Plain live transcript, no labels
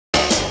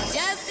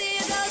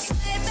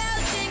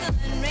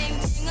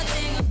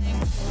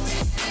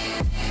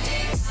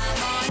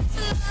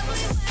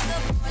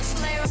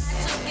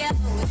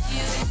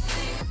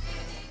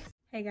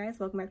Hey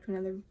guys, welcome back to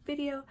another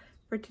video.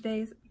 For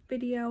today's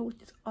video,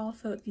 which is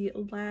also the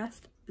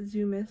last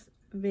ZOOMAS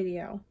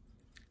video.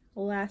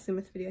 I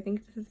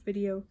think this is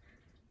video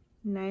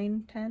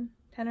 9, 10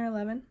 or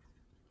 11.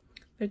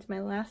 But it's my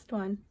last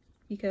one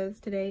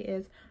because today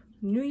is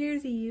New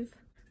Year's Eve.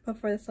 But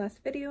for this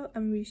last video,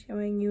 I'm going to be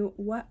showing you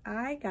what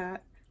I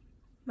got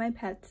my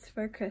pets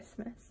for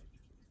Christmas.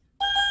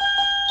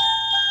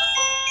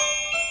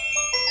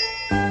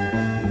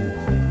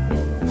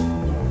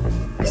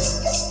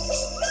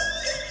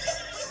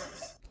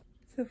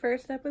 So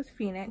first up was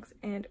Phoenix,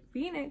 and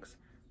Phoenix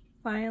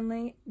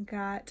finally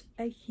got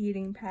a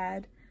heating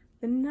pad,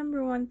 the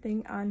 #1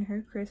 thing on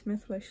her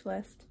Christmas wish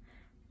list.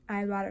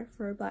 I bought it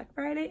for Black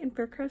Friday, and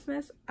for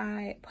Christmas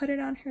I put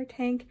it on her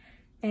tank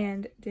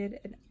and did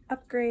an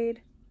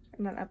upgrade,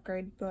 not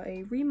upgrade, but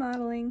a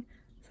remodeling.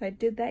 So I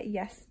did that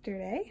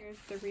yesterday. Here's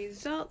the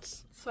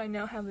results. So I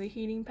now have the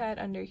heating pad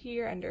under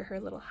here, under her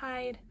little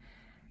hide.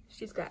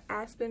 She's got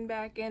Aspen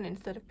back in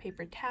instead of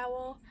paper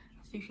towel.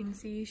 So you can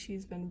see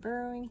she's been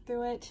burrowing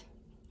through it.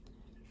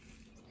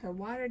 Her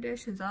water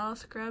dish is all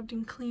scrubbed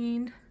and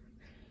cleaned.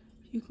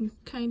 You can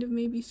kind of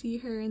maybe see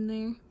her in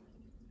there.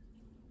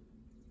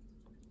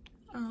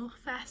 Oh,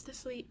 fast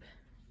asleep.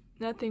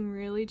 Nothing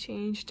really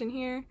changed in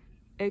here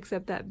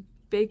except that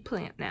big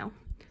plant now.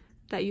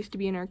 That used to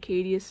be in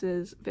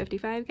Arcadius's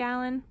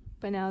 55-gallon,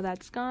 but now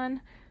that's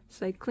gone.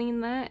 So I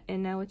cleaned that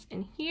and now it's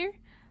in here.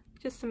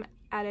 Just some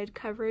added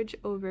coverage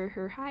over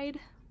her hide.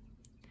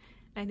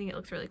 I think it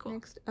looks really cool.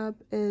 Next up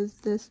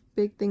is this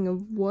big thing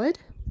of wood.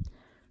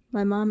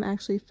 My mom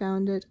actually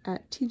found it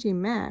at TJ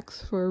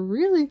Maxx for a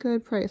really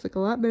good price, like a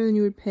lot better than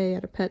you would pay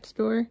at a pet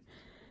store.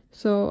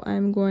 So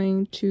I'm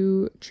going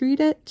to treat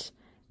it,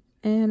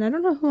 and I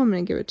don't know who I'm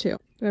going to give it to.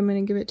 I'm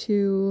going to give it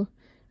to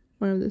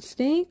one of the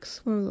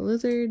snakes, one of the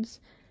lizards.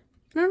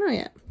 I don't know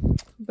yet,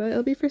 but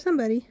it'll be for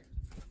somebody.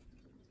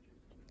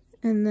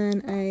 And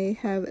then I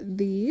have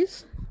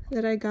these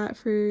that I got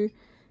for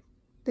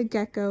the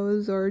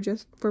geckos or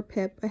just for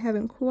Pip. I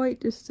haven't quite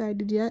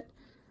decided yet,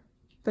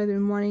 but I've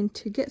been wanting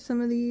to get some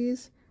of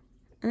these.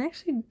 And I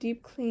actually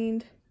deep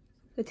cleaned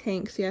the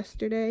tanks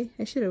yesterday.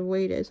 I should have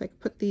waited so I could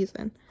put these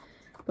in,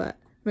 but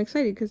I'm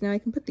excited because now I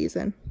can put these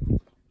in.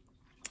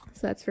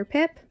 So that's for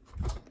Pip,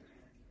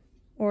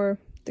 or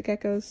the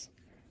geckos.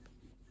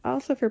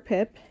 Also for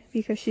Pip,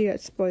 because she got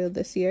spoiled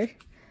this year,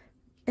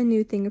 a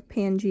new thing of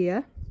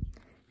Pangea,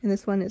 and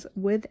this one is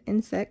with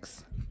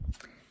insects.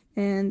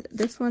 And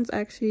this one's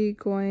actually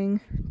going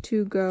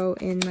to go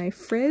in my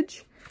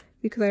fridge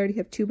because I already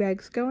have 2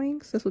 bags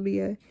going, so this will be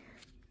a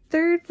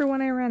third for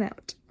when I run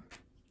out.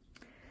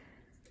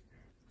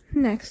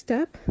 Next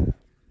up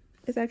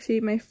is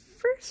actually my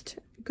first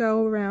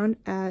go around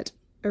at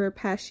a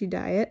Repashy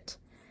diet,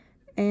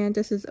 and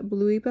this is a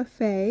Bluey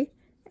Buffet,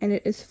 and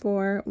it is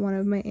for one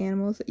of my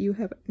animals that you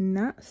have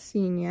not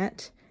seen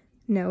yet.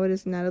 No, it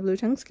is not a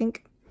blue-tongued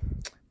skink.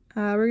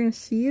 We're gonna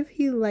see if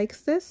he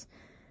likes this.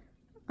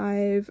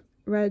 I've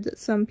read that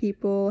some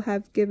people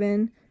have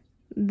given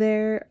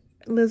their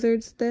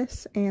lizards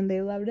this and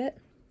they loved it.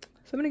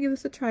 So I'm gonna give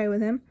this a try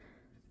with him.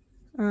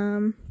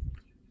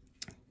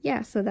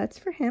 Yeah, so that's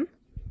for him.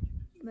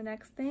 The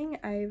next thing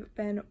I've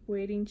been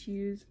waiting to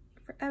use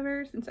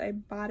forever since I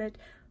bought it,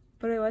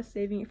 but I was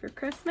saving it for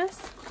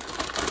Christmas.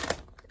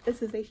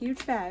 This is a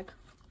huge bag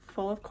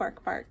full of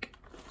cork bark.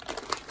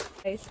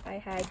 I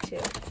had to.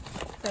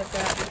 So I've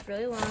got this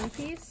really long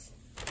piece.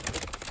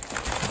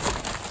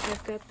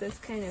 I've got this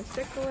kind of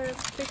circular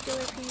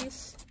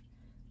piece.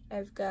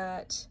 I've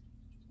got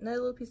another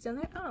little piece down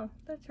there. Oh,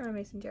 that's where my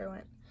mason jar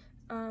went.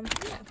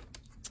 Yeah.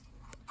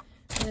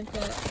 And I've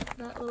got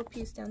that little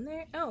piece down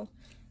there. Oh,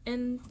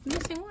 and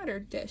missing water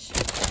dish.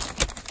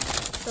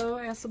 So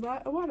I also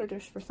bought a water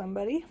dish for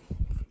somebody.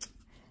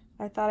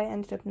 I thought I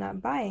ended up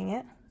not buying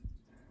it.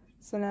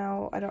 So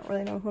now I don't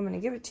really know who I'm going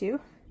to give it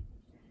to.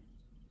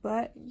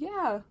 But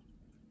yeah,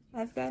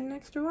 I've got an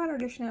extra water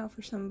dish now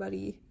for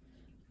somebody.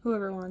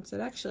 Whoever wants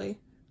it. Actually,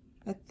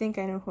 I think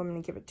I know who I'm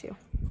going to give it to.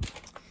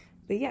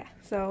 But yeah,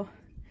 so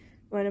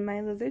one of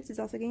my lizards is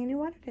also getting a new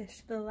water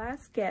dish. The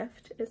last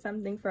gift is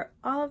something for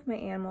all of my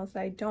animals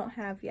that I don't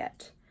have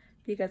yet,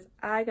 because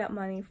I got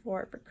money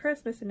for it for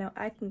Christmas and now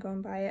I can go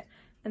and buy it.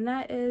 And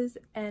that is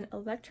an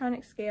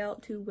electronic scale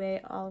to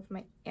weigh all of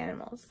my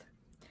animals.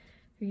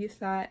 If you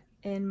saw it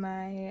in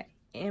my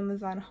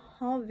Amazon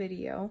haul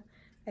video,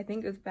 I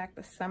think it was back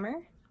this summer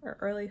or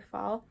early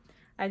fall,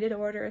 I did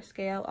order a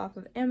scale off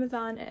of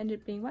Amazon. It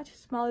ended up being much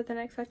smaller than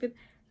I expected,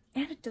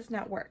 and it does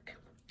not work.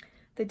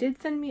 They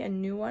did send me a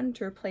new one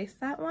to replace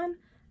that one.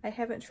 I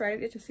haven't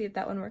tried it to see if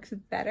that one works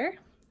better,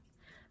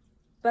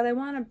 but I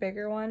want a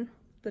bigger one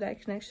that I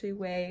can actually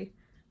weigh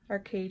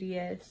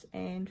Arcadius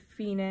and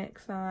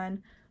Phoenix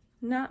on,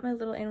 not my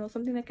little animals,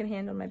 something that can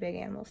handle my big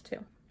animals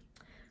too.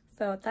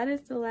 So that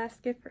is the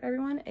last gift for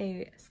everyone,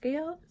 a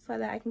scale so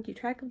that I can keep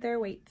track of their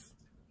weights.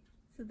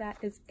 So that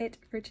is it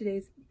for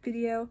today's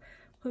video.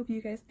 Hope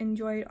you guys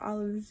enjoyed all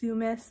of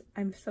ZOOMAS.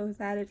 I'm so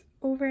sad it's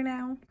over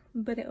now,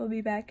 but it will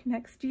be back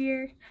next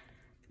year.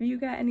 If you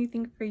got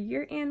anything for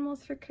your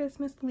animals for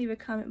Christmas, leave a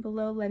comment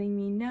below letting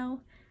me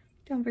know.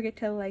 Don't forget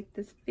to like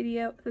this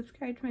video,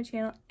 subscribe to my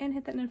channel, and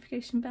hit that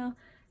notification bell.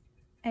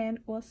 And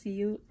we'll see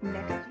you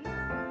next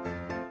week.